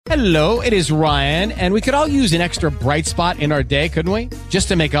Hello, it is Ryan, and we could all use an extra bright spot in our day, couldn't we? Just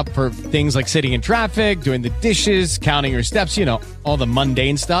to make up for things like sitting in traffic, doing the dishes, counting your steps, you know, all the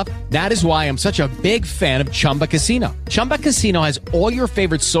mundane stuff. That is why I'm such a big fan of Chumba Casino. Chumba Casino has all your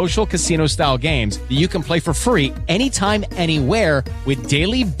favorite social casino-style games that you can play for free anytime, anywhere with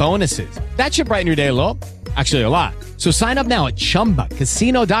daily bonuses. That should brighten your day a little. Actually, a lot. So sign up now at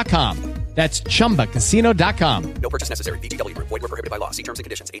ChumbaCasino.com. That's ChumbaCasino.com. No purchase necessary. VGW Group. Void where prohibited by law. See terms and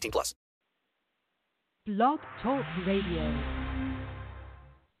conditions. 18+. Blog Talk Radio.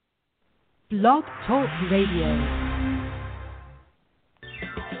 Blog Talk Radio.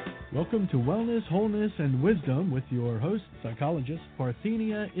 Welcome to Wellness, Wholeness, and Wisdom with your host, psychologist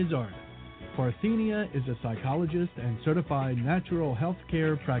Parthenia Izzard. Parthenia is a psychologist and certified natural health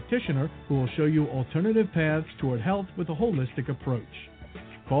care practitioner who will show you alternative paths toward health with a holistic approach.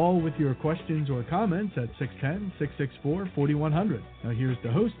 Call with your questions or comments at 610-664-4100. Now here's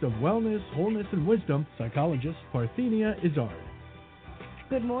the host of Wellness, Wholeness, and Wisdom, psychologist Parthenia Izzard.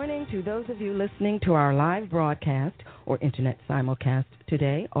 Good morning to those of you listening to our live broadcast or internet simulcast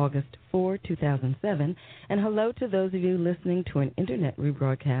today, August 4, 2007, and hello to those of you listening to an internet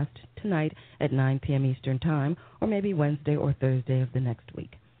rebroadcast tonight at 9 p.m. Eastern Time, or maybe Wednesday or Thursday of the next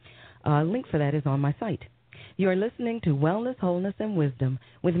week. A link for that is on my site. You are listening to Wellness, Wholeness, and Wisdom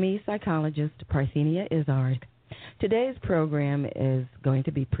with me, psychologist Parthenia Izzard. Today's program is going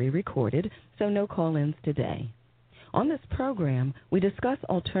to be pre-recorded, so no call-ins today. On this program, we discuss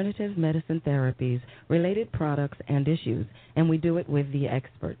alternative medicine therapies, related products, and issues, and we do it with the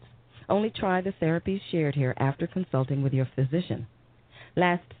experts. Only try the therapies shared here after consulting with your physician.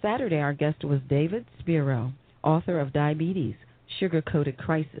 Last Saturday, our guest was David Spiro, author of Diabetes, Sugar-Coated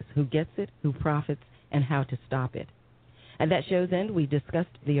Crisis, Who Gets It, Who Profits, and How to Stop It. At that show's end, we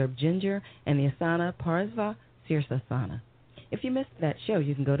discussed the herb ginger and the asana Parsva Sirsasana. If you missed that show,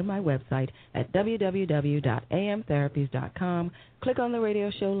 you can go to my website at www.amtherapies.com, click on the radio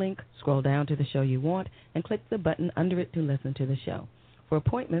show link, scroll down to the show you want, and click the button under it to listen to the show. For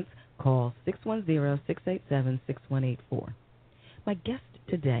appointments, call 610-687-6184. My guest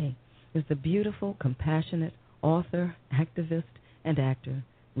today is the beautiful, compassionate author, activist, and actor,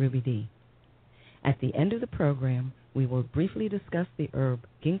 Ruby Dee. At the end of the program, we will briefly discuss the herb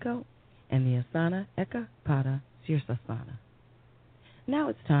ginkgo and the asana Eka Pada Sirsasana. Now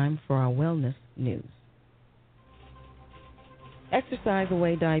it's time for our wellness news. Exercise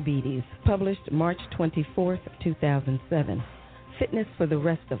Away Diabetes, published March 24, 2007. Fitness for the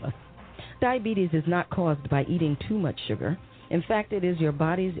rest of us. Diabetes is not caused by eating too much sugar. In fact, it is your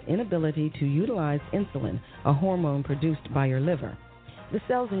body's inability to utilize insulin, a hormone produced by your liver. The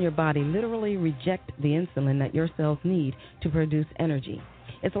cells in your body literally reject the insulin that your cells need to produce energy.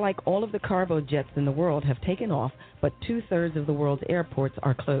 It's like all of the cargo jets in the world have taken off, but 2/3 of the world's airports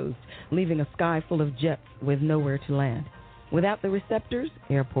are closed, leaving a sky full of jets with nowhere to land. Without the receptors,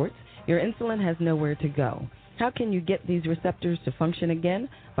 airports, your insulin has nowhere to go. How can you get these receptors to function again?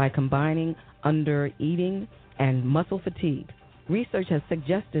 By combining under eating and muscle fatigue. Research has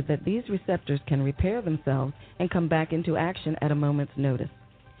suggested that these receptors can repair themselves and come back into action at a moment's notice.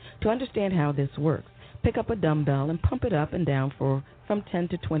 To understand how this works, pick up a dumbbell and pump it up and down from 10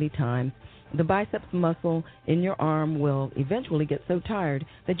 to 20 times. The biceps muscle in your arm will eventually get so tired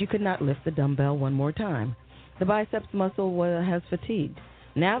that you could not lift the dumbbell one more time. The biceps muscle has fatigued.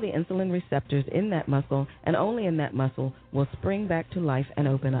 Now the insulin receptors in that muscle, and only in that muscle, will spring back to life and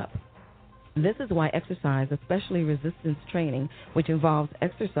open up. This is why exercise, especially resistance training, which involves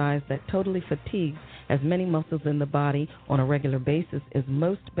exercise that totally fatigues as many muscles in the body on a regular basis, is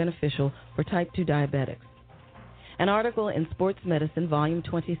most beneficial for type 2 diabetics. An article in Sports Medicine, Volume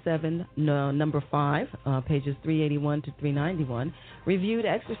 27, Number 5, pages 381 to 391, reviewed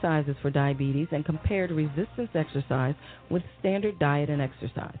exercises for diabetes and compared resistance exercise with standard diet and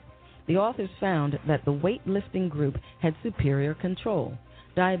exercise. The authors found that the weightlifting group had superior control.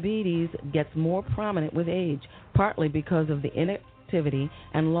 Diabetes gets more prominent with age, partly because of the inactivity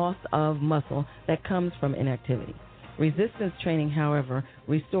and loss of muscle that comes from inactivity. Resistance training, however,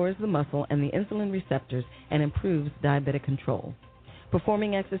 restores the muscle and the insulin receptors and improves diabetic control.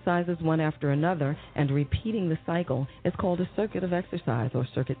 Performing exercises one after another and repeating the cycle is called a circuit of exercise or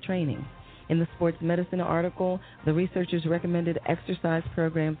circuit training. In the Sports Medicine article, the researchers recommended exercise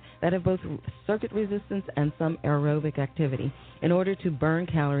programs that have both circuit resistance and some aerobic activity in order to burn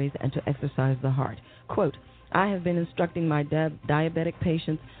calories and to exercise the heart. Quote, I have been instructing my diabetic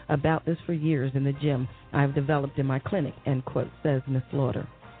patients about this for years in the gym I have developed in my clinic, end quote, says Ms. Slaughter.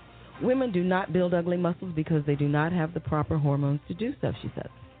 Women do not build ugly muscles because they do not have the proper hormones to do so, she says.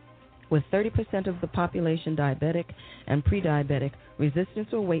 With 30% of the population diabetic and pre-diabetic, resistance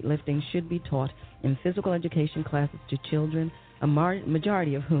or weightlifting should be taught in physical education classes to children, a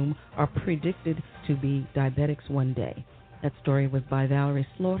majority of whom are predicted to be diabetics one day. That story was by Valerie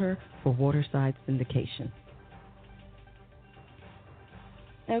Slaughter for Waterside Syndication.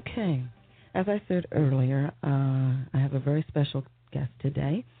 Okay, as I said earlier, I have a very special guest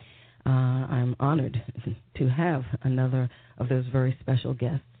today. I'm honored to have another of those very special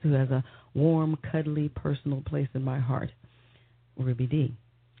guests who has a warm, cuddly, personal place in my heart, Ruby Dee.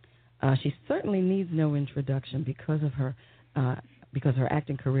 She certainly needs no introduction because her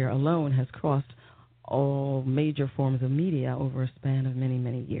acting career alone has crossed all major forms of media over a span of many,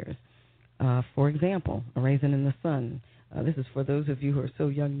 many years. For example, A Raisin in the Sun. This is for those of you who are so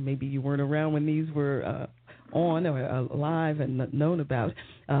young, maybe you weren't around when these were on or live and known about.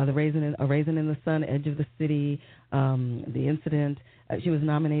 A Raisin in the Sun, Edge of the City, The Incident. She was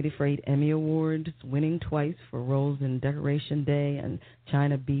nominated for 8 Emmy Awards, winning twice for roles in Decoration Day and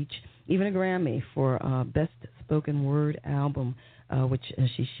China Beach, even a Grammy for Best Spoken Word Album, which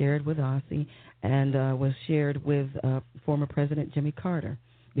she shared with Ozzy and was shared with former President Jimmy Carter,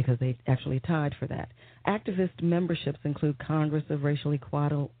 because they actually tied for that. Activist memberships include Congress of Racial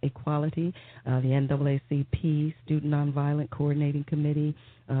Equality, the NAACP, Student Nonviolent Coordinating Committee,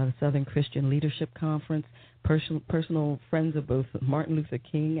 the Southern Christian Leadership Conference, personal friends of both Martin Luther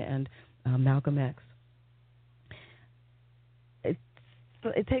King and Malcolm X.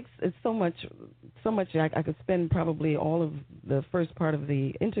 It's so much. I could spend probably all of the first part of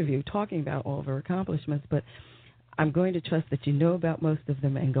the interview talking about all of her accomplishments, but I'm going to trust that you know about most of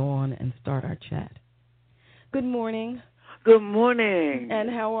them and go on and start our chat. Good morning. Good morning. And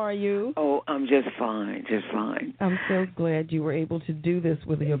how are you? Oh, I'm just fine, I'm so glad you were able to do this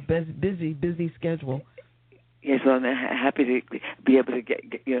with your busy schedule. Yes, well, I'm happy to be able to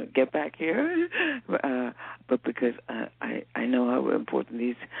get back here, but because I know how important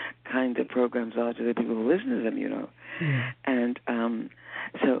these kinds of programs are to the people who listen to them, Yeah. And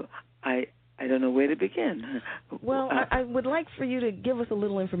so I don't know where to begin. Well, I would like for you to give us a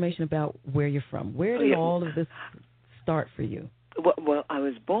little information about where you're from. Where did all of this start for you? Well, I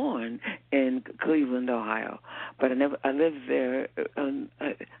was born in Cleveland, Ohio, but I lived there.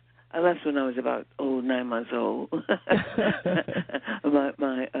 I left when I was about 9 months old.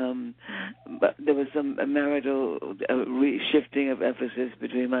 But there was some marital shifting of emphasis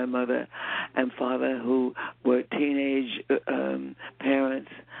between my mother and father, who were teenage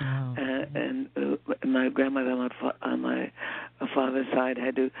parents, and my grandmother on my father's side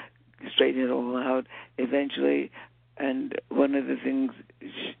had to straighten it all out eventually. And one of the things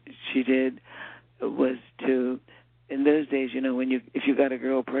she did was to, in those days, if you got a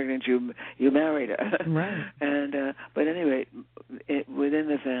girl pregnant, you married her. Right. And but anyway, within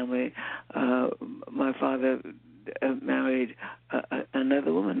the family, my father married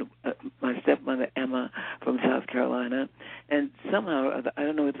another woman, my stepmother Emma from South Carolina, and somehow, I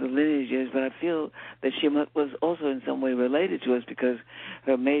don't know what the lineage is, but I feel that she was also in some way related to us, because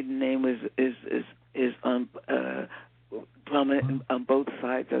her maiden name is on prominent on both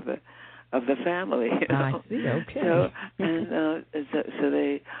sides of the family. I see. Okay.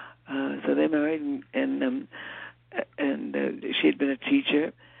 So they married, and she had been a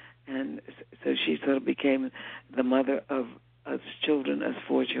teacher, and so she sort of became the mother of us children, us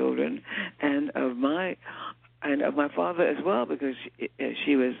 4 children, and of my father as well, because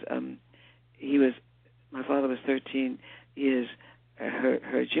my father was 13 years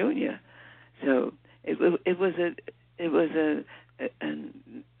her junior, so it was an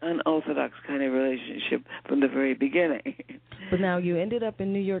unorthodox kind of relationship from the very beginning. But now you ended up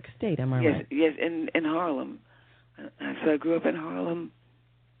in New York State, am I right? Yes, in Harlem. So I grew up in Harlem.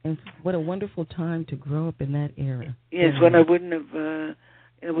 And what a wonderful time to grow up in that era. Yes, when I wouldn't have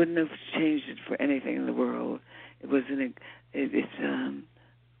changed it for anything in the world. It was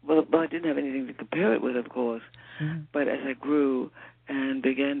well, I didn't have anything to compare it with, of course. Mm-hmm. But as I grew and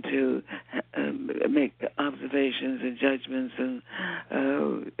began to make observations and judgments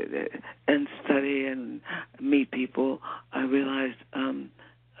and study and meet people, I realized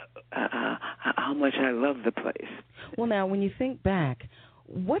how much I loved the place. Well, now, when you think back,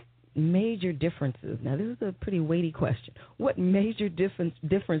 what major differences, now this is a pretty weighty question, what major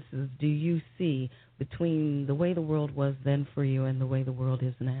differences do you see between the way the world was then for you and the way the world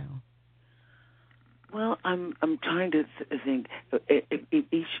is now? Well, I'm trying to think.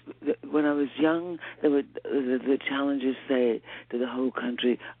 When I was young, the challenges, say, to the whole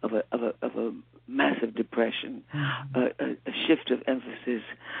country of a massive depression, a shift of emphasis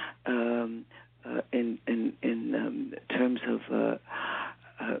in terms of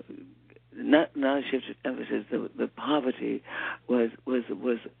now shifted emphasis. The poverty was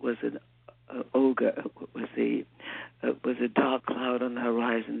an ogre, was a dark cloud on the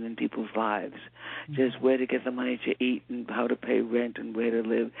horizon in people's lives. Just where to get the money to eat and how to pay rent and where to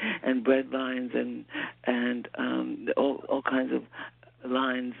live, and bread lines and all kinds of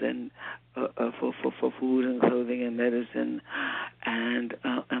lines and for food and clothing and medicine and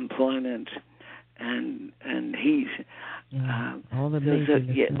employment and heat. All the major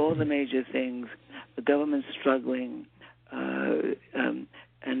all the major things. The government struggling, and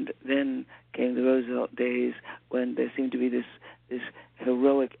then came the Roosevelt days when there seemed to be this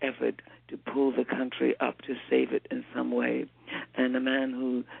heroic effort to pull the country up to save it in some way. And a man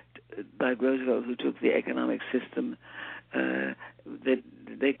who, like Roosevelt, who took the economic system, that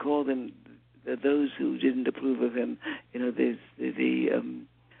they called him, those who didn't approve of him,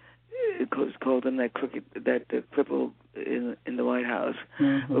 called him that cripple in the White House.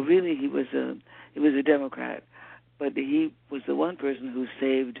 Mm-hmm. Well, really, he was a Democrat, but he was the one person who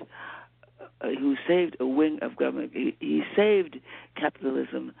saved a wing of government. He saved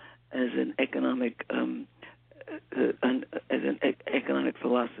capitalism as an economic economic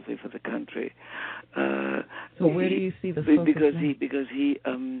philosophy for the country. So where do you see the focus because now?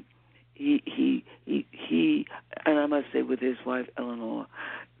 he and I must say with his wife Eleanor,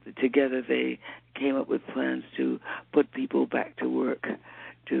 together they came up with plans to put people back to work,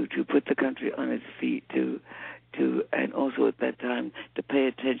 to put the country on its feet, and also at that time to pay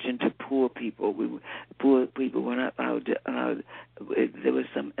attention to poor people. Poor people were not allowed. There was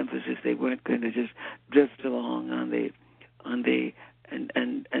some emphasis they weren't going to just drift along on the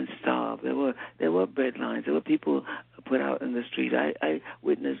and starve. There were bread lines. There were people put out in the street. I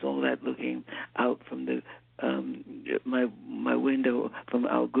witnessed all that looking out from the my window from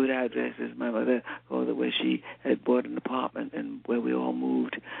our good addresses. My mother called it, where she had bought an apartment and where we all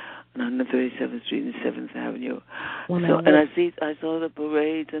moved on 137th Street and 7th Avenue. I saw the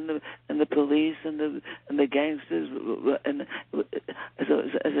parades and the police and the gangsters. And so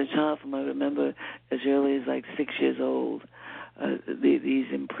as a child, I remember as early as like 6 years old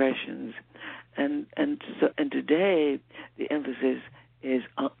these impressions. And today the emphasis is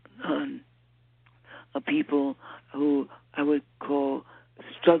on people who I would call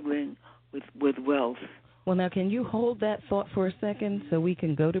struggling with wealth. Well, now, can you hold that thought for a second so we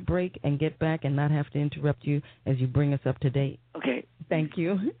can go to break and get back and not have to interrupt you as you bring us up to date? Okay. Thank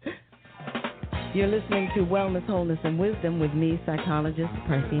you. You're listening to Wellness, Wholeness, and Wisdom with me, psychologist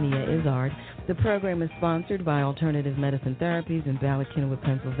Parthenia Izzard. The program is sponsored by Alternative Medicine Therapies in Ballard, Kennewood,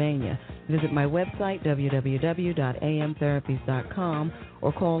 Pennsylvania. Visit my website, www.amtherapies.com,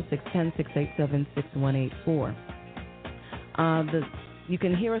 or call 610-687-6184. You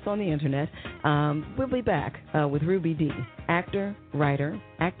can hear us on the Internet. We'll be back with Ruby Dee, actor, writer,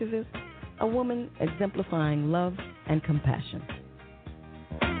 activist, a woman exemplifying love and compassion.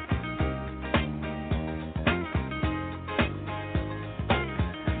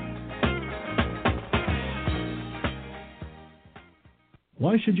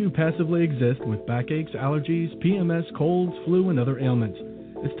 Why should you passively exist with backaches, allergies, PMS, colds, flu, and other ailments?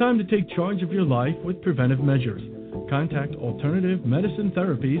 It's time to take charge of your life with preventive measures. Contact Alternative Medicine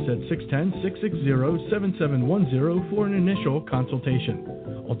Therapies at 610-660-7710 for an initial consultation.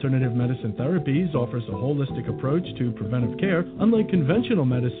 Alternative Medicine Therapies offers a holistic approach to preventive care, unlike conventional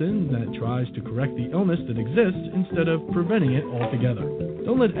medicine that tries to correct the illness that exists instead of preventing it altogether.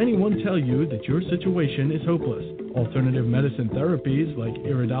 Don't let anyone tell you that your situation is hopeless. Alternative medicine therapies like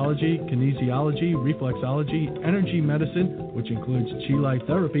iridology, kinesiology, reflexology, energy medicine, which includes chi light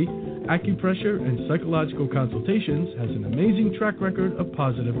therapy, acupressure, and psychological consultations, has an amazing track record of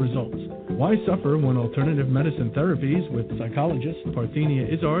positive results. Why suffer when Alternative Medicine Therapies with psychologist Parthenia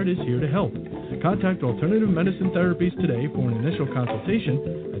Izzard is here to help? Contact Alternative Medicine Therapies today for an initial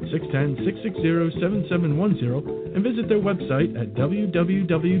consultation at 610-660-7710 and visit their website at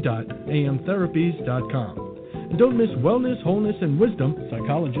www.amtherapies.com. And don't miss Wellness, Wholeness, and Wisdom,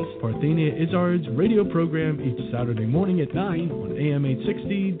 psychologist Parthenia Izzard's radio program each Saturday morning at 9 on AM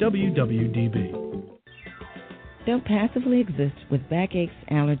 860 WWDB. Don't passively exist with backaches,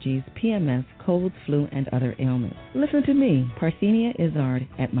 allergies, PMS, colds, flu, and other ailments. Listen to me, Parthenia Izzard,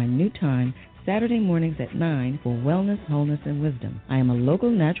 at my new time, Saturday mornings at 9 for Wellness, Wholeness, and Wisdom. I am a local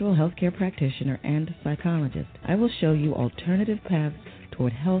natural health care practitioner and psychologist. I will show you alternative paths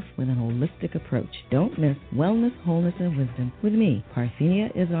toward health with an holistic approach. Don't miss Wellness, Wholeness, and Wisdom with me, Parthenia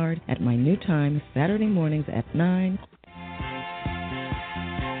Izzard, at my new time, Saturday mornings at 9.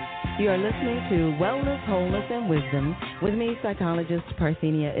 You are listening to Wellness, Wholeness, and Wisdom with me, psychologist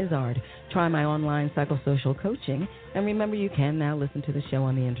Parthenia Izzard. Try my online psychosocial coaching, and remember you can now listen to the show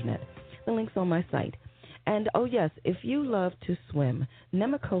on the Internet. The link's on my site. And, oh, yes, if you love to swim,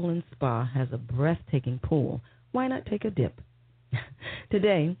 Nemacolin Spa has a breathtaking pool. Why not take a dip?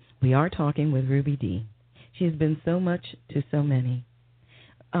 Today, we are talking with Ruby Dee. She has been so much to so many.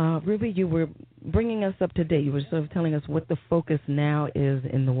 Ruby, you were bringing us up to date. You were sort of telling us what the focus now is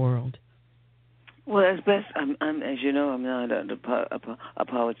in the world. Well, as best, I'm as you know, I'm not a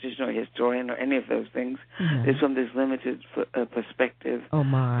politician or a historian or any of those things. Mm-hmm. It's from this limited perspective. Oh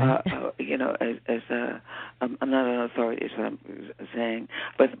my! I'm not an authority, is what I'm saying.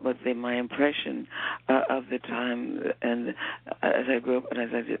 But my impression of the time, and as I grew up, and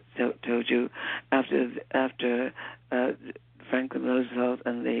as I told you, after Franklin Roosevelt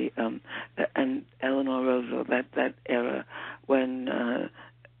and Eleanor Roosevelt, that era when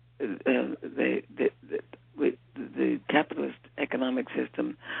the capitalist economic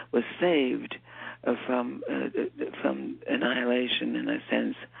system was saved from annihilation in a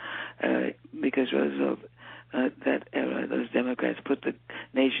sense, because Roosevelt, that era, those Democrats put the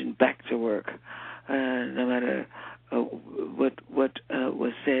nation back to work. No matter what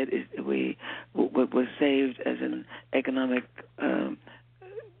was said, what was saved as an economic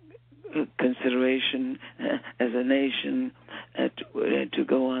consideration as a nation to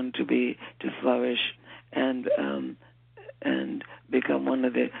go on to flourish and become one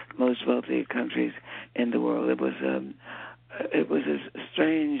of the most wealthy countries in the world. It was a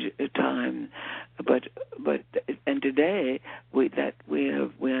strange time, but today we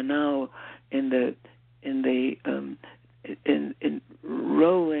are now in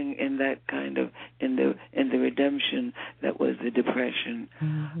rolling in that kind of in the redemption that was the Depression.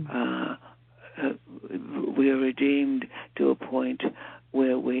 Mm-hmm. We are redeemed to a point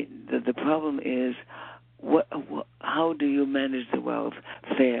where the problem is how do you manage the wealth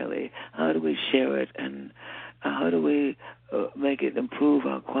fairly? How do we share it, and how do we make it improve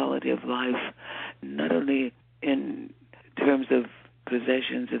our quality of life, not only in terms of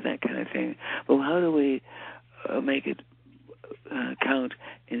possessions and that kind of thing, but how do we make it count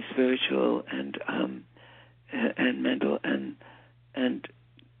in spiritual and mental and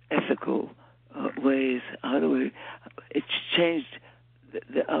ethical ways? How do we? It's changed.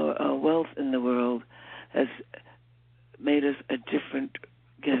 Our wealth in the world has made us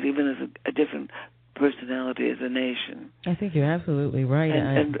given us a different personality as a nation. I think you're absolutely right.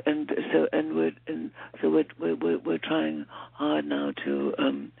 So we're trying hard now to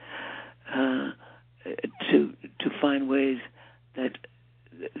find ways that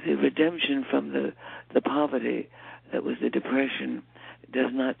the redemption from the poverty that was the Depression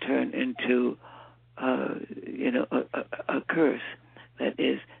does not turn into a curse that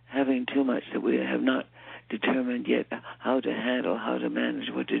is having too much that we have not determined yet how to handle, how to manage,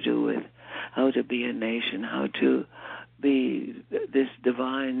 what to do with, how to be a nation, how to be this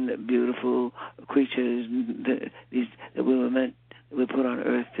divine, beautiful creatures that we were put on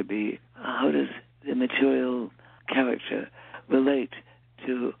earth to be. How does the material character relate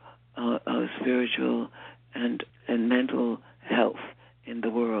to our spiritual and mental health in the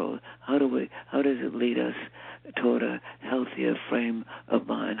world? How does it lead us toward a healthier frame of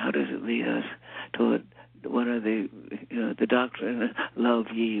mind? How does it lead us toward one of the doctrine, love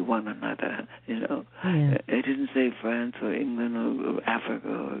ye one another? Yeah. It didn't say France or England or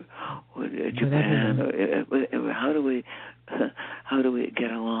Africa or Japan. How do we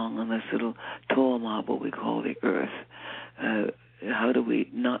get along on this little tall marble we call the earth? How do we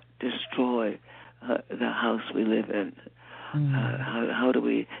not destroy the house we live in? How do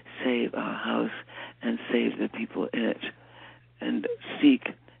we save our house and save the people in it, and seek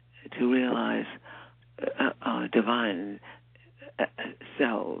to realize our divine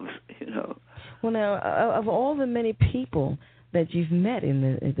selves? Well, now, of all the many people that you've met in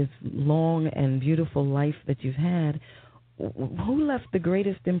this long and beautiful life that you've had, who left the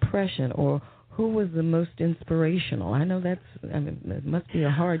greatest impression, or who was the most inspirational? I know it must be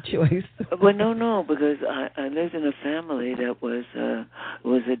a hard choice. Well, no, because I lived in a family that was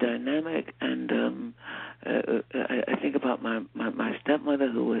a dynamic, and I think about my stepmother,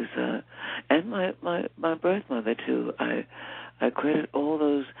 who was, and my birth mother too. I credit all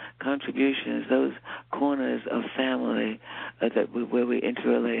those contributions, those corners of family where we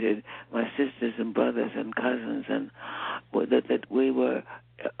interrelated, my sisters and brothers and cousins, and that we were,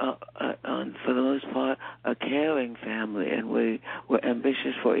 for the most part, a caring family, and we were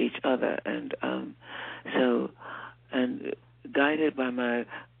ambitious for each other, and guided by my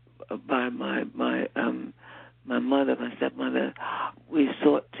mother, my stepmother, we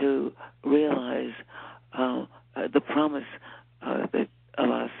sought to realize the promise of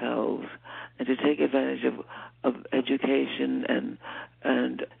ourselves, and to take advantage of education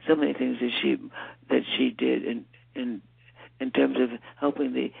and so many things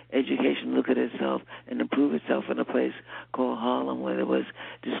education look at itself and improve itself in a place called Harlem, where there was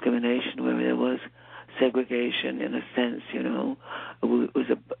discrimination, where there was segregation in a sense. You know, it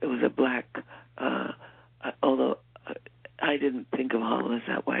was a black. Although I didn't think of Harlem as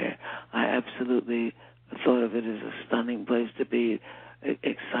that way, I absolutely thought of it as a stunning place to be.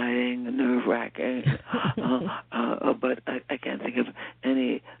 Exciting, nerve-wracking, but I can't think of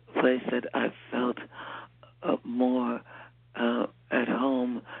any place that I felt more at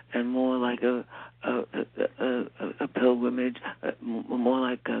home and more like a pilgrimage, more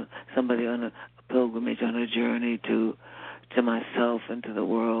like somebody on a pilgrimage on a journey to myself and to the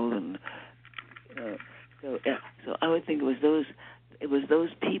world, and so I would think it was those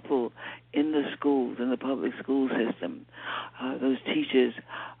people in the schools, in the public school system, those teachers,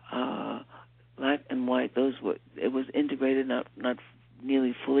 black and white. It was integrated, not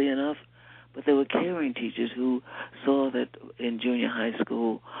nearly fully enough, but they were caring teachers who saw that in junior high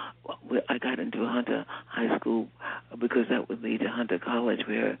school. I got into Hunter High School because that would lead to Hunter College,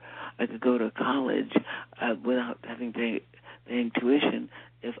 where I could go to college without having paying tuition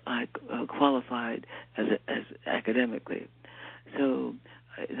if I qualified as academically. So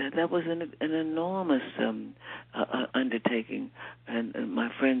that was an enormous undertaking, and my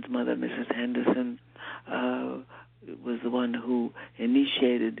friend's mother, Mrs. Henderson, was the one who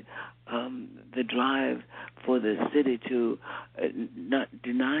initiated the drive for the city to not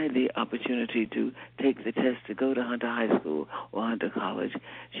deny the opportunity to take the test to go to Hunter High School or Hunter College.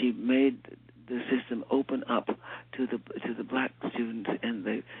 She made the system open up to the black students in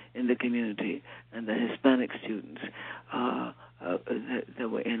the community and the Hispanic students that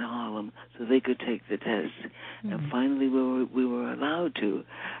were in Harlem, so they could take the test. Mm-hmm. And finally, we were allowed to,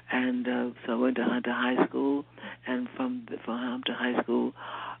 and so I went to Hunter High School, and from Hunter High School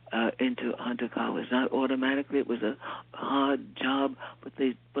into Hunter College. Not automatically; it was a hard job, but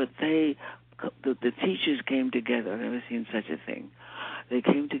the teachers came together. I've never seen such a thing. They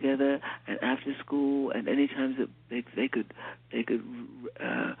came together, and after school, and any times that they could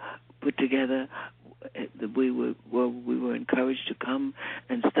put together, we were encouraged to come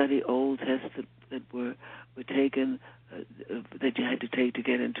and study old tests that were taken that you had to take to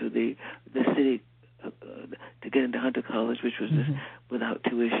get into the city, to get into Hunter College, which was without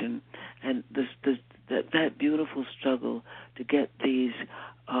tuition, and that beautiful struggle to get these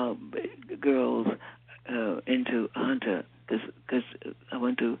girls into Hunter. Because I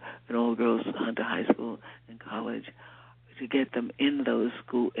went to an all-girls Hunter High School and college, to get them in those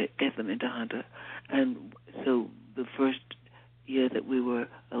schools, get them into Hunter. And so the first year that we were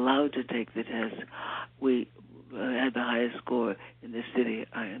allowed to take the test, we had the highest score in the city,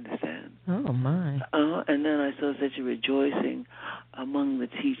 I understand. Oh, my. And then I saw such a rejoicing among the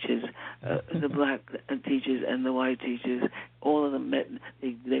teachers, the black teachers and the white teachers. All of them met.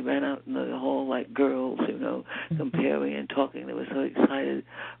 They ran out in the hall like girls, comparing and talking. They were so excited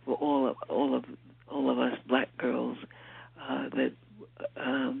for all of us black girls that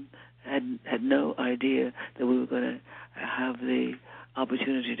had no idea that we were going to have the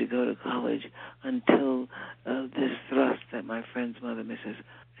opportunity to go to college until this thrust that my friend's mother, Mrs.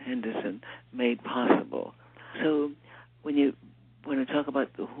 Henderson, made possible. So when I talk about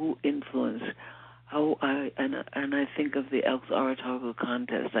who influenced, I think of the Elks Oratorical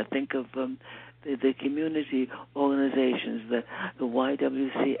Contest. I think of the community organizations, the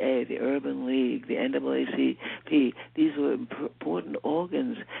YWCA, the Urban League, the NAACP. These were important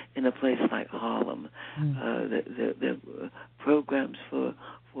organs in a place like Harlem. The programs for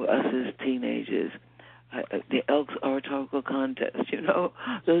us as teenagers, the Elks Oratorical Contest,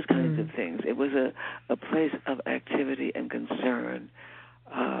 those kinds of things. It was a place of activity and concern.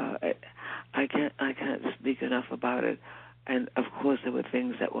 I can't speak enough about it. And of course, there were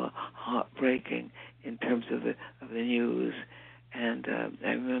things that were heartbreaking in terms of the news. And I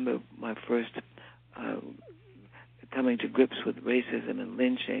remember my first coming to grips with racism and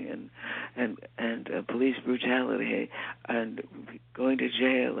lynching and police brutality and going to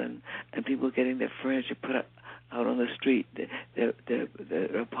jail and people getting their furniture put out on the street,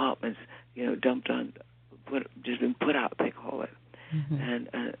 their apartments, dumped on, just been put out, they call it. Mm-hmm. And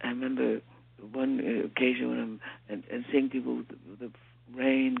I remember one occasion when I'm seeing people, the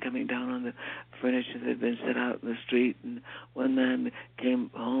rain coming down on the furniture that had been set out in the street, and one man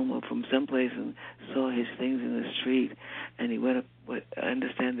came home from someplace and saw his things in the street, and he went up. I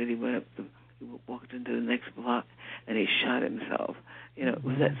understand that he went up walked into the next block and he shot himself. You know,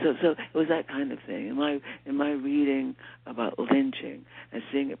 was that so? It was that kind of thing. In my reading about lynching and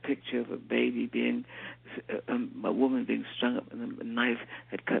seeing a picture of a baby being, a woman being strung up, and a knife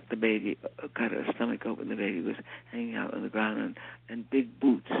had cut her stomach open. The baby was hanging out on the ground, and big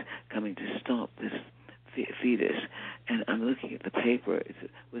boots coming to stomp this fetus. And I'm looking at the paper. It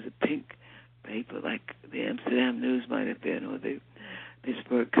was a pink paper, like the Amsterdam News might have been, or the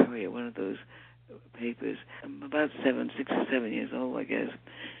Pittsburgh Courier, one of those papers. I'm about 6 or 7 years old, I guess,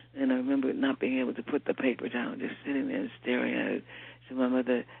 and I remember not being able to put the paper down, just sitting there and staring at it. So my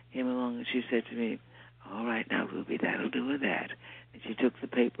mother came along and she said to me, "All right, now, Ruby, that'll do with that." And she took the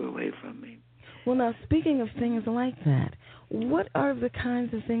paper away from me. Well, now, speaking of things like that, what are the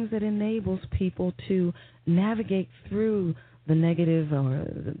kinds of things that enables people to navigate through the negative or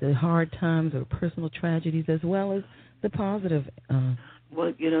the hard times or personal tragedies as well as the positive?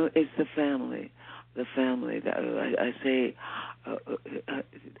 Well, you know, it's the family. The family. That I say,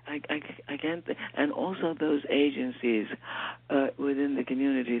 I can't. And also those agencies within the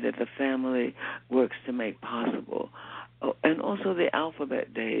community that the family works to make possible. And also the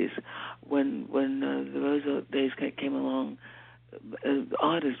alphabet days, when the Roosevelt days came along,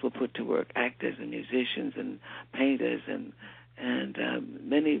 artists were put to work, actors and musicians and painters and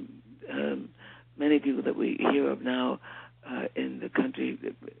many people that we hear of now in the country,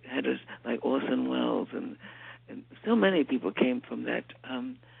 headers like Orson Welles and so many people came from that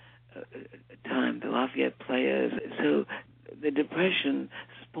time, the Lafayette Players. So the Depression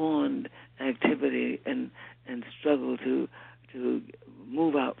spawned activity and struggle to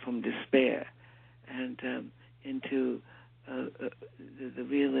move out from despair and into the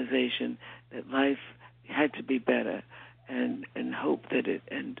realization that life had to be better, and hope that it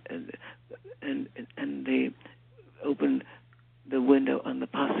and they opened the window on the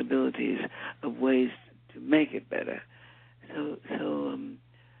possibilities of ways to make it better. So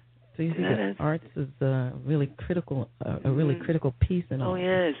you think that arts is a really critical piece in all. Oh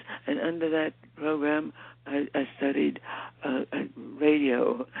yes, and under that program, I studied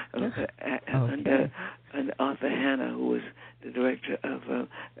radio under Arthur Hanna, who was the director of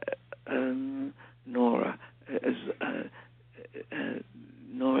Nora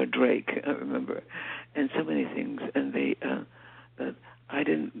Drake, I remember, and so many things. And the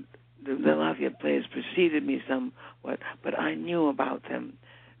Lafayette Players preceded me somewhat, but I knew about them.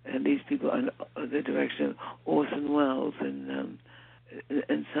 And these people under the direction of Orson Welles and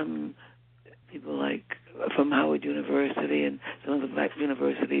some people like from Howard University and some of the black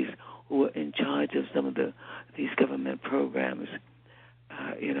universities who were in charge of some of these government programs,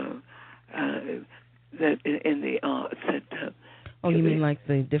 that in the arts. You mean like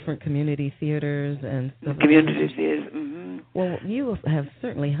the different community theaters and stuff? Community theaters. Mm-hmm. Well, you have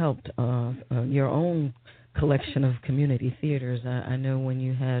certainly helped your own collection of community theaters. I know when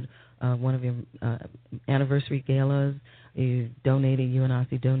you had one of your anniversary galas,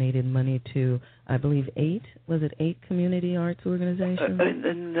 UNOC donated money to, I believe, 8 community arts organizations?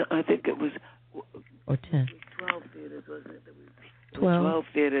 And I think it was... Or 10. 12 theaters, wasn't it? 12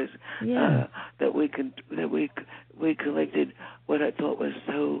 theaters. Yeah. That we collected what I thought was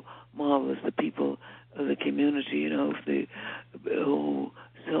so marvelous. The people of the community, who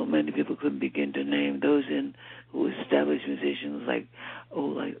so many people couldn't begin to name. Those who established musicians like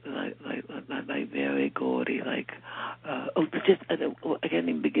Barry Gordy, I can't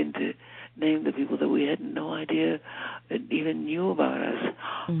even begin to name the people that we had no idea that even knew about us,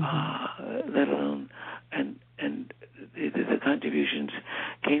 let alone and the contributions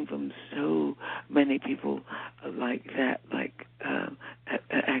came from so many people like that, like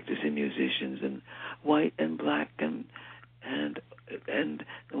actors and musicians, and white and black and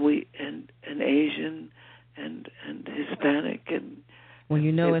Asian and Hispanic, and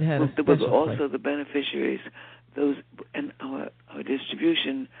it had a there was special also place. The beneficiaries. Those and our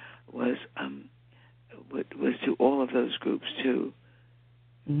distribution was to all of those groups too.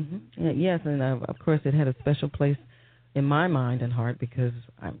 Mm-hmm. Yes, and of course it had a special place in my mind and heart because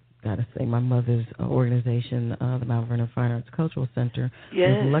I've got to say my mother's organization, the Mount Vernon Fine Arts Cultural Center,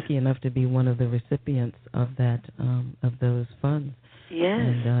 was lucky enough to be one of the recipients of that of those funds. Yes,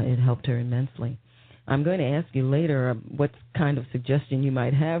 and it helped her immensely. I'm going to ask you later what kind of suggestion you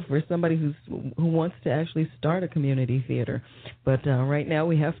might have for somebody who wants to actually start a community theater. But right now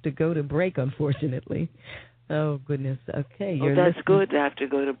we have to go to break, unfortunately. Oh, goodness. Okay. That's good to have to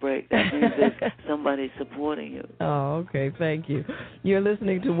go to break. That means there's somebody supporting you. Oh, okay. Thank you. You're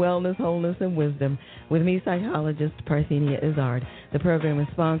listening to Wellness, Wholeness, and Wisdom with me, psychologist Parthenia Izzard. The program is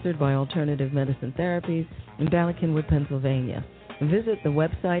sponsored by Alternative Medicine Therapies in Ballackinwood, Pennsylvania. Visit the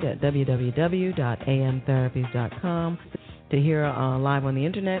website at www.amtherapies.com. To hear live on the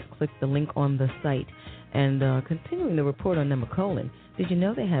internet, click the link on the site. And continuing the report on Nemacolin, did you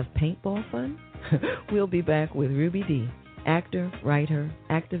know they have paintball fun? We'll be back with Ruby Dee, actor, writer,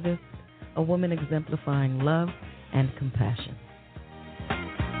 activist, a woman exemplifying love and compassion.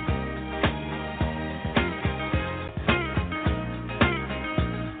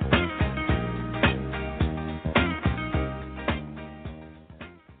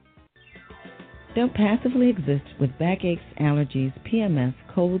 Don't passively exist with backaches, allergies, PMS,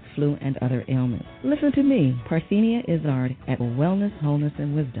 colds, flu, and other ailments. Listen to me, Parthenia Izzard, at Wellness, Wholeness,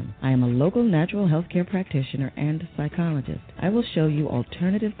 and Wisdom. I am a local natural health care practitioner and psychologist. I will show you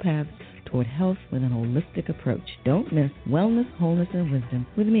alternative paths toward health with an holistic approach. Don't miss Wellness, Wholeness, and Wisdom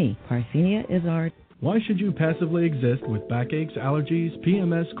with me, Parthenia Izzard. Why should you passively exist with backaches, allergies,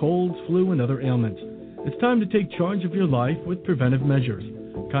 PMS, colds, flu, and other ailments? It's time to take charge of your life with preventive measures.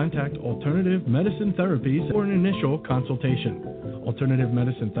 Contact Alternative Medicine Therapies for an initial consultation. Alternative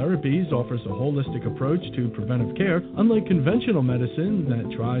Medicine Therapies offers a holistic approach to preventive care, unlike conventional medicine that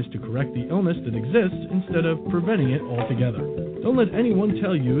tries to correct the illness that exists instead of preventing it altogether. Don't let anyone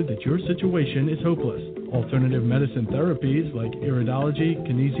tell you that your situation is hopeless. Alternative medicine therapies like iridology,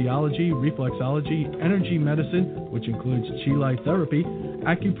 kinesiology, reflexology, energy medicine, which includes chi light therapy,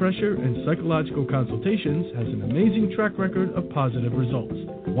 acupressure, and psychological consultations, has an amazing track record of positive results.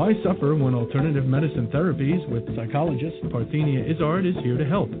 Why suffer when Alternative Medicine Therapies with psychologist Parthenia Izzard is here to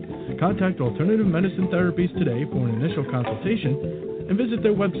help? Contact Alternative Medicine Therapies today for an initial consultation and visit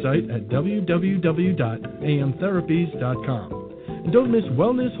their website at www.amtherapies.com. And don't miss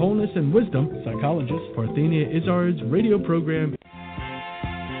Wellness, Wholeness, and Wisdom, psychologist Parthenia Izzard's radio program.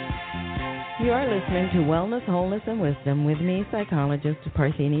 You are listening to Wellness, Wholeness, and Wisdom with me, psychologist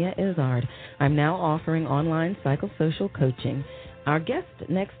Parthenia Izzard. I'm now offering online psychosocial coaching. Our guest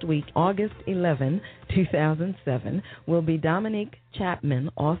next week, August 11, 2007, will be Dominique Chapman,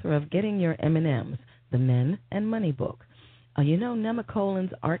 author of Getting Your M&Ms, The Men and Money book. You know,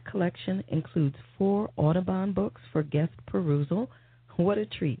 Nemacolin's art collection includes 4 Audubon books for guest perusal. What a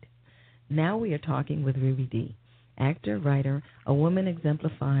treat. Now we are talking with Ruby Dee, actor, writer, a woman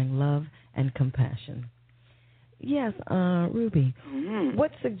exemplifying love and compassion. Yes, Ruby,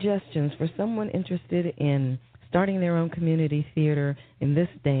 what suggestions for someone interested in starting their own community theater in this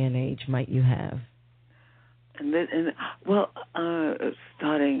day and age might you have?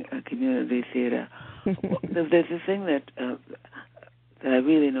 Starting a community theater, there's a thing that I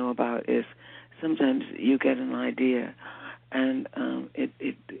really know about is sometimes you get an idea and it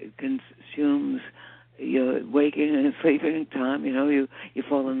consumes your waking and sleeping time. You know, you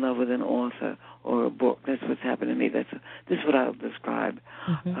fall in love with an author or a book. That's what's happened to me. This is what I'll describe.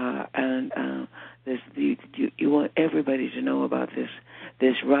 You want everybody to know about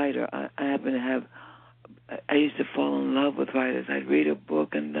this writer. I happen to have. I used to fall in love with writers. I'd read a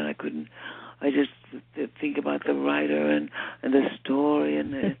book and then I just think about the writer and the story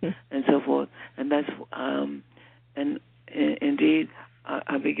and so forth. And that's indeed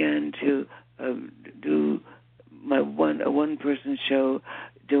I began to do a one-person show,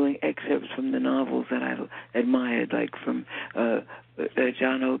 doing excerpts from the novels that I admired, like from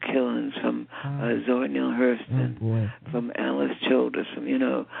John O'Killens, from Zora Neale Hurston, from Alice Childers, from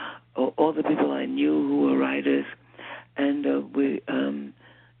all the people I knew who were writers, and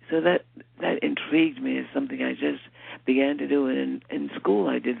so that intrigued me as something I just began to do. And in school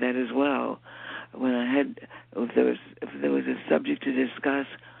I did that as well. When if there was a subject to discuss,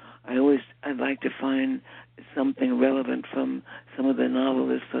 I'd like to find something relevant from some of the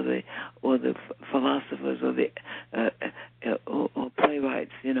novelists or the philosophers or the or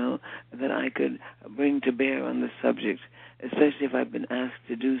playwrights, that I could bring to bear on the subject, especially if I've been asked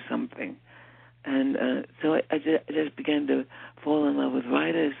to do something. And so I just began to fall in love with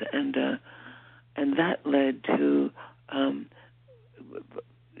writers, and that led to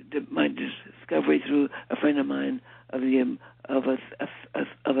my discovery through a friend of mine of a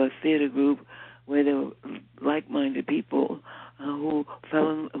theater group where there were like-minded people who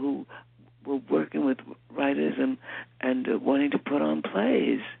were working with writers and wanting to put on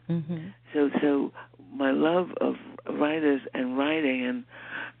plays. So my love of writers and writing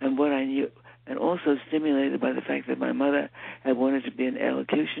and what I knew, and also stimulated by the fact that my mother had wanted to be an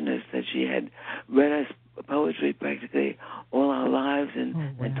elocutionist, that she had read us poetry practically all our lives and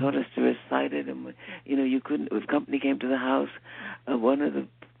taught us to recite it. And you couldn't, if company came to the house, one of the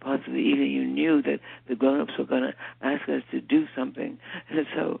possibly even you knew that the grown-ups were going to ask us to do something. And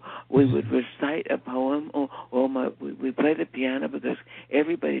so we would recite a poem, or we played the piano because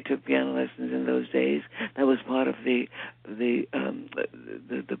everybody took piano lessons in those days. That was part of the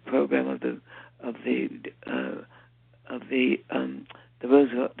program of the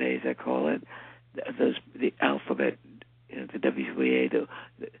Roosevelt days, I call it. The alphabet, the WPA,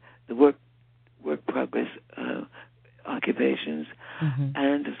 the work progress occupations,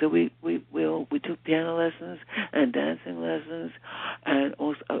 and so we took piano lessons and dancing lessons, and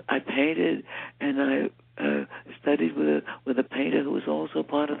also I painted, and I studied with a painter who was also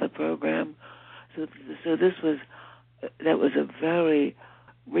part of the program. So that was a very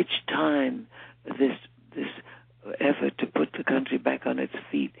rich time. This effort to put the country back on its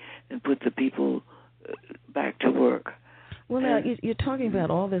feet and put the people back to work. Well, now you're talking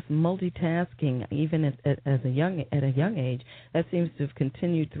about all this multitasking, even at a young age. That seems to have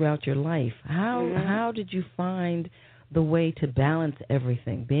continued throughout your life. How did you find the way to balance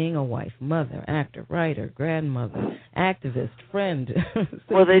everything? Being a wife, mother, actor, writer, grandmother, activist, friend.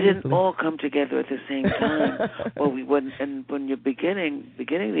 Well, they didn't all come together at the same time. Well, we wouldn't. And when you're beginning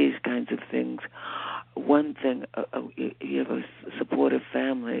these kinds of things, one thing, you have a supportive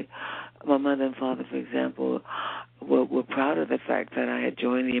family. My mother and father, for example, were proud of the fact that I had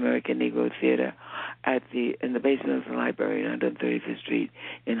joined the American Negro Theater in the basement of the library on 135th Street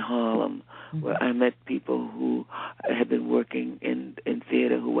in Harlem, where I met people who had been working in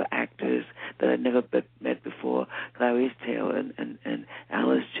theater, who were actors that I'd never met before, Clarice Taylor and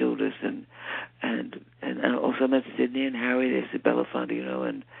Alice Childress, and I also met Sidney and Harry, there's Belafonte,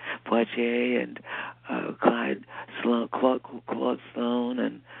 and Poitier, and Claude Sloan,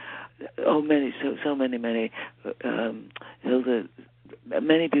 and so many. Hilda,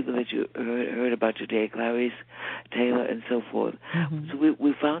 many people that you heard about today, Clarice Taylor, and so forth. So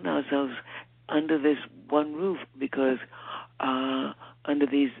we found ourselves under this one roof because Fred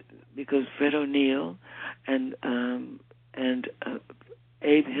O'Neill and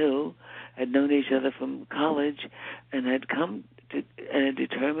Abe Hill had known each other from college and had come to and had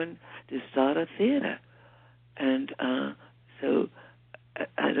determined to start a theater, and so.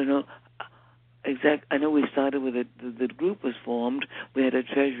 I don't know I know we started with the group was formed. We had a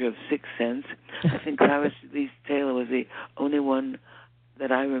treasury of 6 cents. I think Clarice Lee Taylor was the only one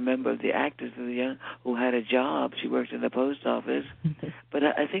that I remember of the actors of the young who had a job. She worked in the post office. But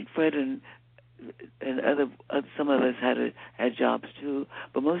I think Fred and some of us had jobs too.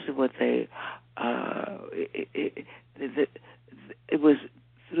 But most of what it was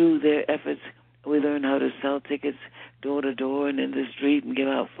through their efforts. We learned how to sell tickets door to door and in the street and give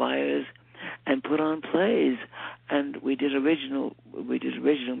out flyers and put on plays. And we did original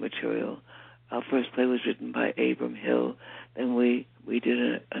material. Our first play was written by Abram Hill. Then we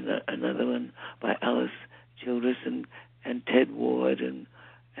did another one by Alice Childress and Ted Ward and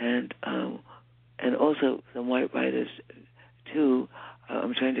also some white writers too.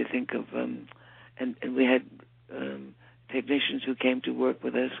 I'm trying to think of and we had technicians who came to work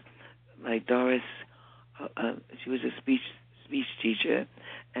with us, like Doris. She was a speech teacher,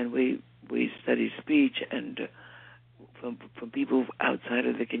 and we studied speech, and from people outside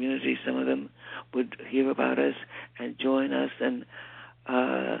of the community, some of them would hear about us and join us, and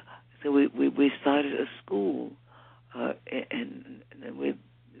so we started a school, and with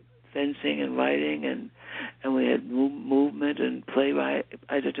fencing and writing, and we had movement and playwriting.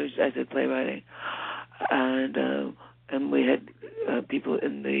 I said playwriting, and we had people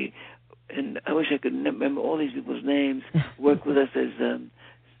and I wish I could remember all these people's names, work with us as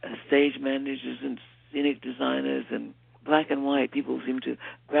stage managers and scenic designers and black and white. People seem to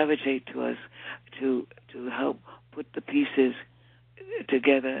gravitate to us to help put the pieces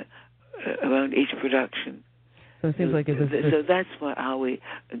together around each production. So it seems like it was. So that's how we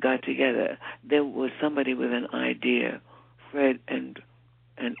got together. There was somebody with an idea, Fred and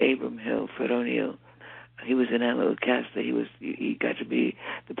Abram Hill, Fred O'Neill. He was in Anna Lucasta. He got to be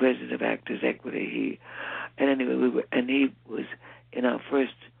the president of Actors Equity. He was in our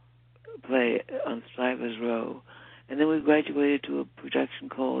first play on Strivers Row, and then we graduated to a production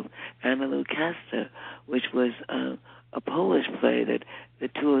called Anna Lucasta, which was a Polish play that the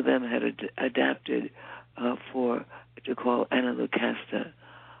two of them had adapted to call Anna Lucasta,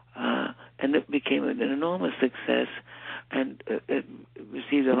 and it became an enormous success. And it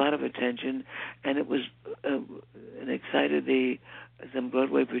received a lot of attention, and it was and excited some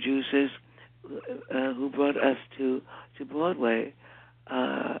Broadway producers who brought us to Broadway,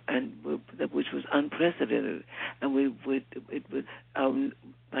 which was unprecedented. And it was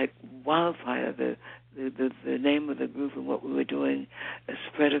like wildfire. the name of the group and what we were doing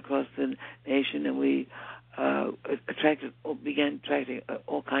spread across the nation, and we began attracting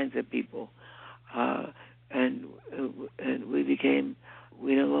all kinds of people, and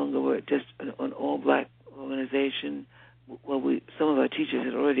we no longer were just an all-black organization. Well, some of our teachers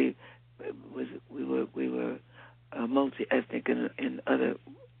had already we were multi-ethnic in other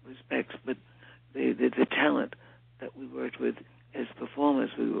respects, but the talent that we worked with as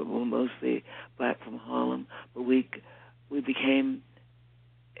performers, we were mostly black from Harlem, but we became,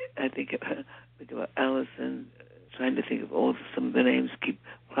 I think about Allison, trying to think of some of the names keep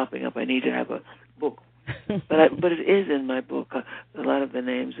popping up. I need to have a book, but it is in my book. A lot of the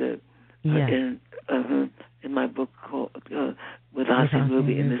names are in my book called With Us and We'll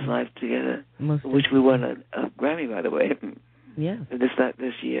Be in This Life Together, which we won a Grammy, by the way. Yeah.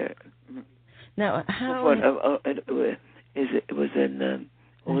 This year. Now, how it was in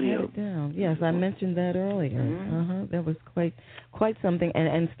audio. Down. Yes, I mentioned that earlier. Mm-hmm. That was quite something.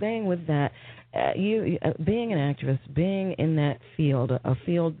 And staying with that, you being an actress, being in that field, a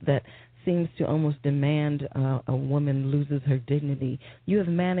field that seems to almost demand a woman loses her dignity, you have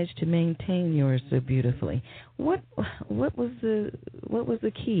managed to maintain yours so beautifully. What was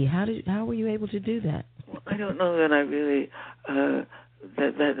the key? How were you able to do that? Well, I don't know that I really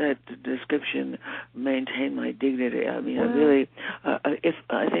that description maintain my dignity. I mean, I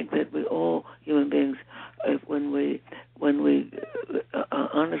think that we all human beings, when we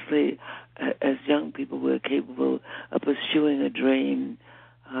honestly, as young people, we're capable of pursuing a dream.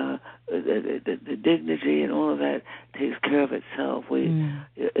 The dignity and all of that takes care of itself.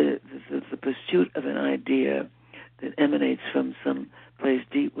 The pursuit of an idea that emanates from some place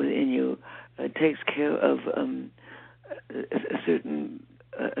deep within you takes care of a certain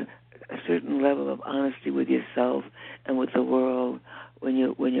level of honesty with yourself and with the world when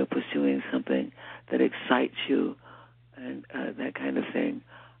you're pursuing something that excites you and that kind of thing.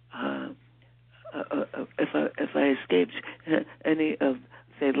 If I escaped any of,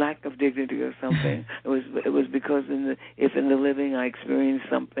 say, lack of dignity or something, it was because if in the living I experienced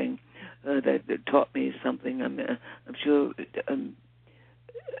something that taught me something. I'm sure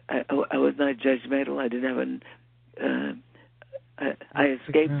I was not judgmental. I didn't have I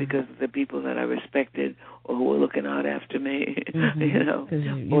escaped because of the people that I respected or who were looking out after me, or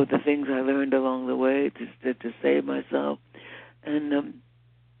the things I learned along the way to save myself, and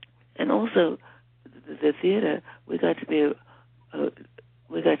also the theater. We got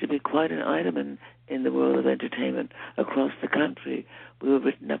to be quite an item in the world of entertainment across the country. We were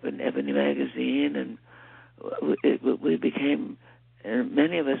written up in Ebony magazine, and we became, and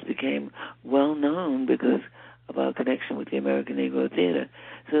many of us became well known because of our connection with the American Negro Theater.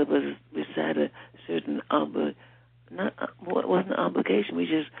 So we had a certain wasn't an obligation. We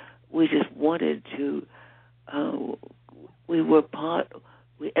just wanted to. We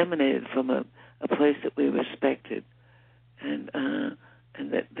emanated from a place that we respected, and that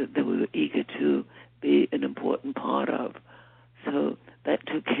we were eager to be an important part of. So that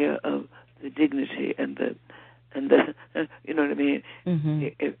took care of the dignity and the you know what I mean? Mm-hmm.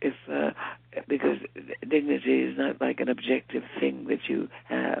 If because dignity is not like an objective thing that you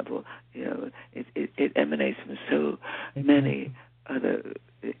have, or it emanates from so many other.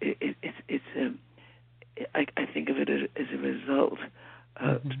 I think of it as a result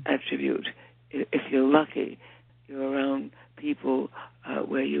attribute. If you're lucky, you're around people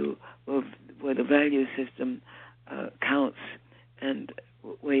where the value system counts, and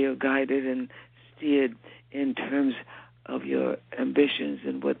where you're guided and steered in terms of your ambitions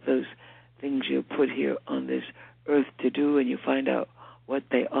and what those things you're put here on this earth to do, and you find out what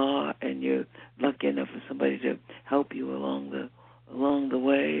they are, and you're lucky enough for somebody to help you along the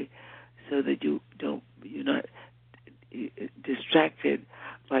way, so that you're not distracted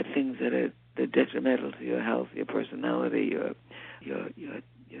by things that are detrimental to your health, your personality, your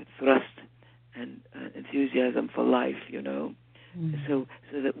thrust and enthusiasm for life, Mm-hmm. So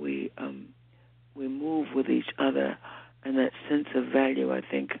that we move with each other, and that sense of value, I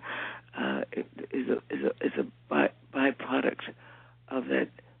think, is a byproduct of that,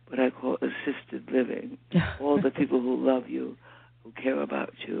 what I call assisted living. All the people who love you, who care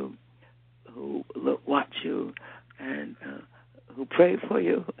about you, who watch you, and who pray for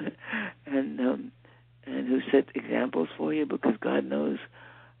you, and who set examples for you, because God knows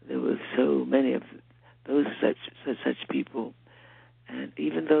there were so many of those such people, and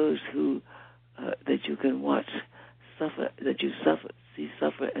even those who that you can watch suffer, that you see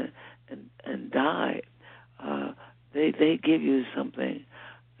suffer and die. They give you something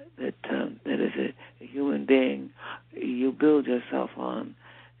that as a human being you build yourself on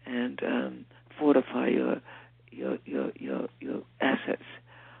and fortify your assets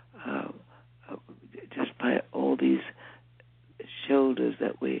just by all these shoulders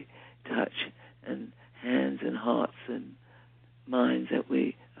that we touch, and hands and hearts and minds that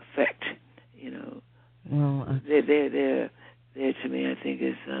we affect. Well, they're to me, I think,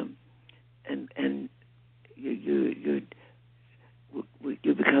 is and you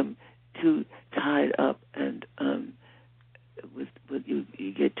become too tied up, and with you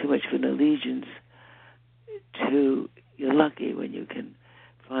get too much of an allegiance to. You're lucky when you can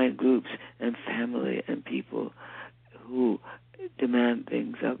find groups and family and people who demand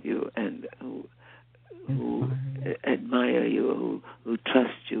things of you and who admire you, who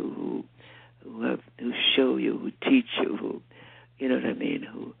trust you, who show you, who teach you, who, you know what I mean,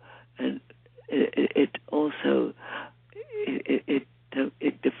 and it also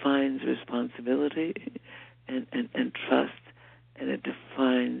it defines responsibility and trust, and it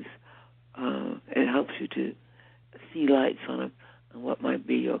defines it helps you to see lights on what might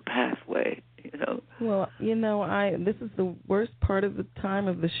be your pathway. Well, this is the worst part of the time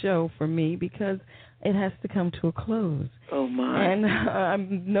of the show for me, because it has to come to a close. Oh, my. And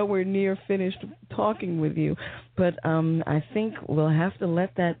I'm nowhere near finished talking with you. But I think we'll have to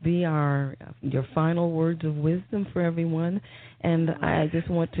let that be your final words of wisdom for everyone. And I just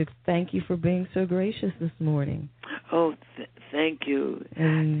want to thank you for being so gracious this morning. Oh, thank you.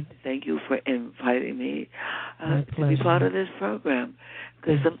 And thank you for inviting me to be part of this program.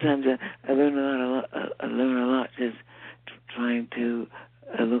 Because sometimes I learn a lot just trying to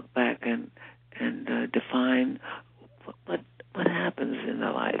look back and define what happens in the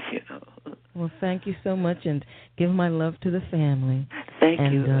life, Well, thank you so much, and give my love to the family. Thank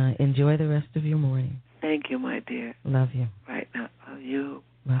you. And enjoy the rest of your morning. Thank you, my dear. Love you. Right now, love you.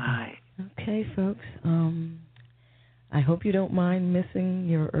 Love Bye. You. Okay, folks. I hope you don't mind missing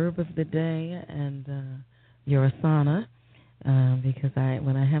your herb of the day and your asana. Because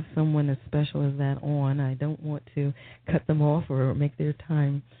when I have someone as special as that on, I don't want to cut them off or make their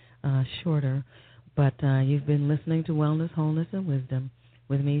time shorter. But you've been listening to Wellness, Wholeness, and Wisdom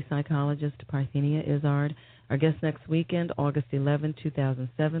with me, psychologist Parthenia Izzard. Our guest next weekend, August 11,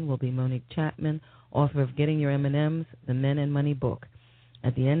 2007, will be Monique Chapman, author of Getting Your M&Ms, the Men and Money book.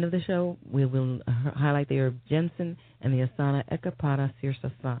 At the end of the show, we will highlight the herb ginseng and the asana Ekapada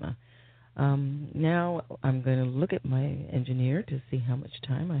Sirsasana. Now I'm going to look at my engineer to see how much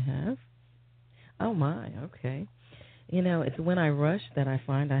time I have. Oh, my, okay. It's when I rush that I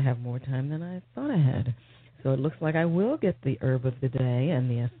find I have more time than I thought I had. So it looks like I will get the herb of the day and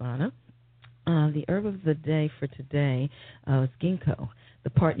the asana. The herb of the day for today is ginkgo. The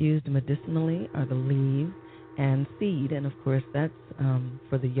part used medicinally are the leaves and seed, and, of course, that's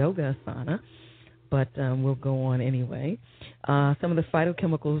for the yoga asana. But we'll go on anyway. Some of the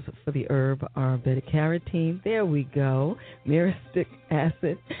phytochemicals for the herb are beta-carotene. There we go. Myristic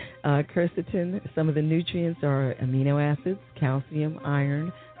acid, quercetin. Some of the nutrients are amino acids, calcium,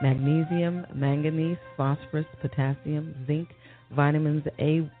 iron, magnesium, manganese, phosphorus, potassium, zinc, vitamins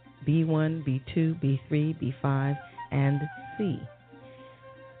A, B1, B2, B3, B5, and C.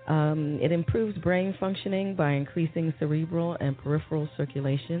 It improves brain functioning by increasing cerebral and peripheral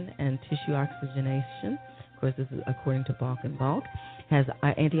circulation and tissue oxygenation. Of course, this is according to Balk and Balk. Has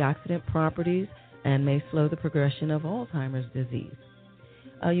antioxidant properties and may slow the progression of Alzheimer's disease.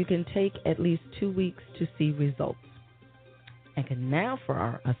 You can take at least 2 weeks to see results. And now for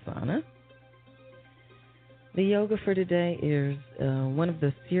our asana. The yoga for today is one of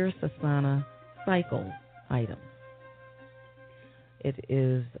the Sirsasana cycle items. It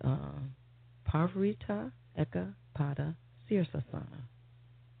is Parvrita Ekapada Sirsasana.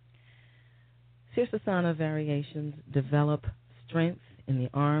 Sirsasana variations develop strength in the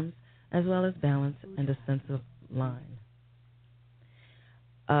arms as well as balance and a sense of line.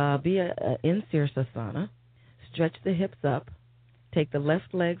 In Sirsasana, stretch the hips up, take the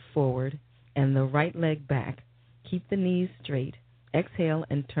left leg forward and the right leg back. Keep the knees straight. Exhale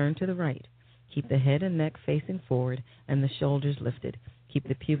and turn to the right. Keep the head and neck facing forward and the shoulders lifted. Keep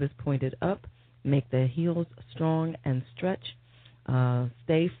the pubis pointed up. Make the heels strong and stretch.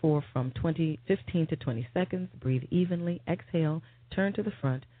 Stay from 15 to 20 seconds. Breathe evenly. Exhale. Turn to the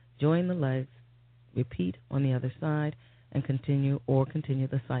front. Join the legs. Repeat on the other side and continue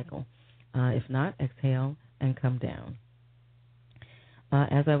the cycle. If not, exhale and come down.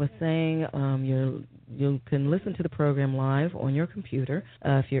 As I was saying, you can listen to the program live on your computer.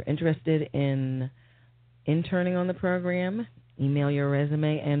 If you're interested in interning on the program, email your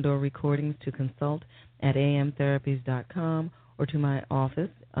resume and or recordings to consult at amtherapies.com, or to my office.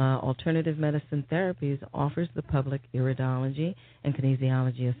 Alternative Medicine Therapies offers the public iridology and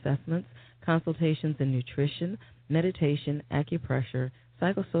kinesiology assessments, consultations in nutrition, meditation, acupressure,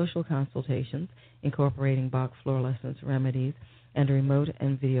 psychosocial consultations, incorporating Bach fluorescence remedies, and remote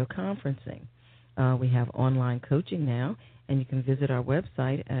and video conferencing. We have online coaching now, and you can visit our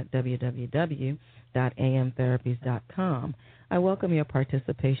website at www.amtherapies.com. I welcome your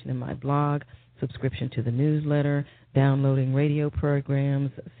participation in my blog, subscription to the newsletter, downloading radio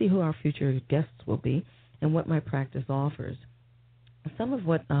programs, see who our future guests will be, and what my practice offers. Some of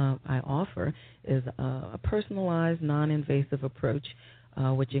what I offer is a personalized, non-invasive approach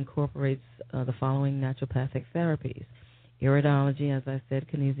which incorporates the following naturopathic therapies: iridology, as I said,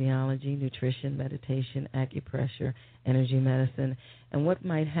 kinesiology, nutrition, meditation, acupressure, energy medicine. And what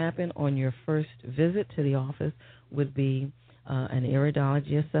might happen on your first visit to the office would be an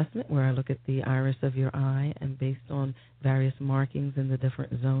iridology assessment where I look at the iris of your eye, and based on various markings in the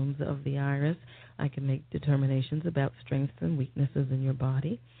different zones of the iris, I can make determinations about strengths and weaknesses in your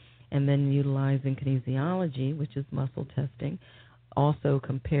body. And then utilizing kinesiology, which is muscle testing, also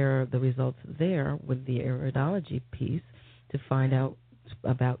compare the results there with the iridology piece to find out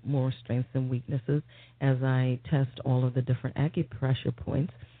about more strengths and weaknesses as I test all of the different acupressure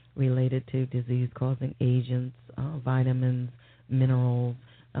points related to disease-causing agents, vitamins, minerals,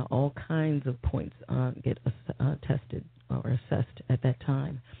 all kinds of points get tested or assessed at that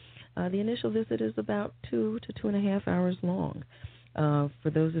time. The initial visit is about 2 to 2.5 hours long. For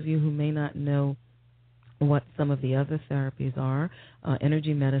those of you who may not know what some of the other therapies are,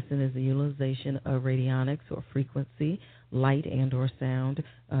 energy medicine is the utilization of radionics or frequency, light and or sound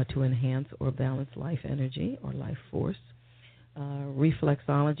to enhance or balance life energy or life force.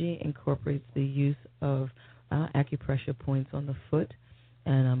 Reflexology incorporates the use of acupressure points on the foot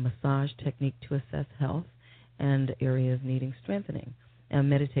and a massage technique to assess health and areas needing strengthening. And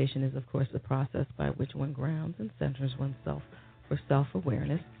meditation is, of course, the process by which one grounds and centers oneself for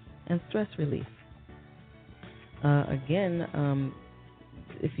self-awareness and stress relief.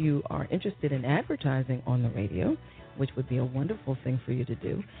 If you are interested in advertising on the radio, which would be a wonderful thing for you to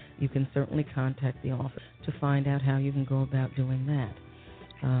do, you can certainly contact the office to find out how you can go about doing that.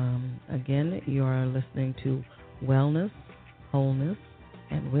 You are listening to Wellness, Wholeness,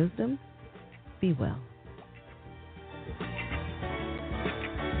 and Wisdom. Be well.